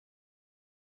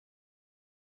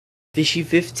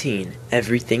Fishy15,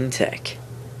 Everything Tech.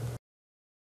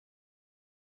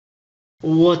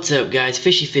 What's up guys,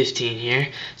 Fishy15 here.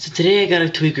 So today I got a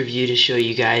tweak review to show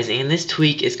you guys, and this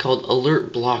tweak is called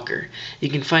AlertBlocker. You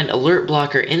can find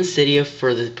AlertBlocker in Cydia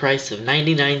for the price of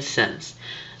 99 cents.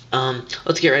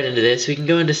 Let's get right into this. We can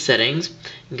go into settings,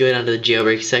 and go down to the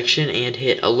jailbreak section and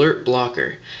hit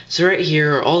AlertBlocker. So right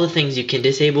here are all the things you can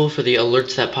disable for the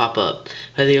alerts that pop up.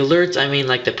 By the alerts I mean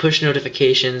like the push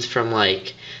notifications from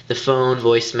like the phone,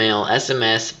 voicemail,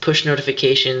 SMS, push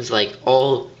notifications, like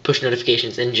all push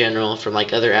notifications in general from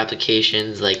like other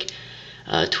applications like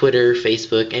Twitter,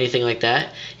 Facebook, anything like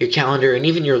that, your calendar, and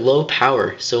even your low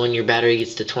power. So when your battery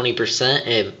gets to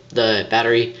 20%, the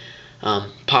battery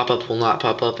pop-up will not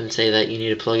pop up and say that you need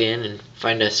to plug in and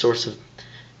find a source of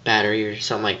battery or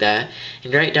something like that.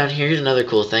 And right down here is another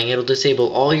cool thing. It'll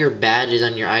disable all your badges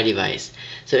on your iDevice.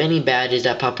 So any badges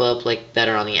that pop up like that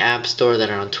are on the App Store, that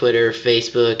are on Twitter,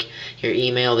 Facebook, your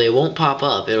email, they won't pop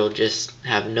up. It'll just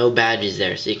have no badges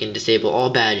there, so you can disable all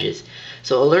badges.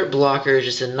 So AlertBlocker is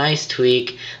just a nice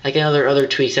tweak, like other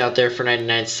tweaks out there for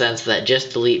 99 cents that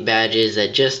just delete badges,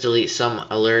 that just delete some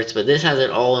alerts, but this has it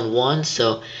all in one,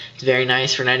 so it's very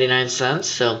nice for 99 cents.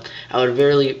 So I would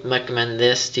really recommend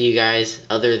this to you guys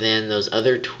other than those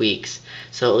other tweaks.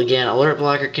 So again,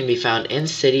 AlertBlocker can be found in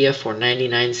Cydia for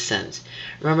 99 cents.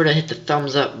 Remember to hit the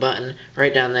thumbs up button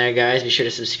right down there, guys. Be sure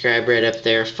to subscribe right up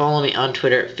there. Follow me on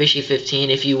Twitter at Fishy15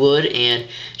 if you would, and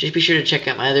just be sure to check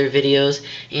out my other videos.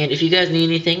 And if you guys need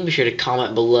anything, be sure to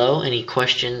comment below any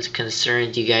questions,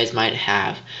 concerns you guys might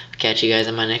have. I'll catch you guys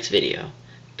in my next video.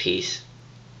 Peace.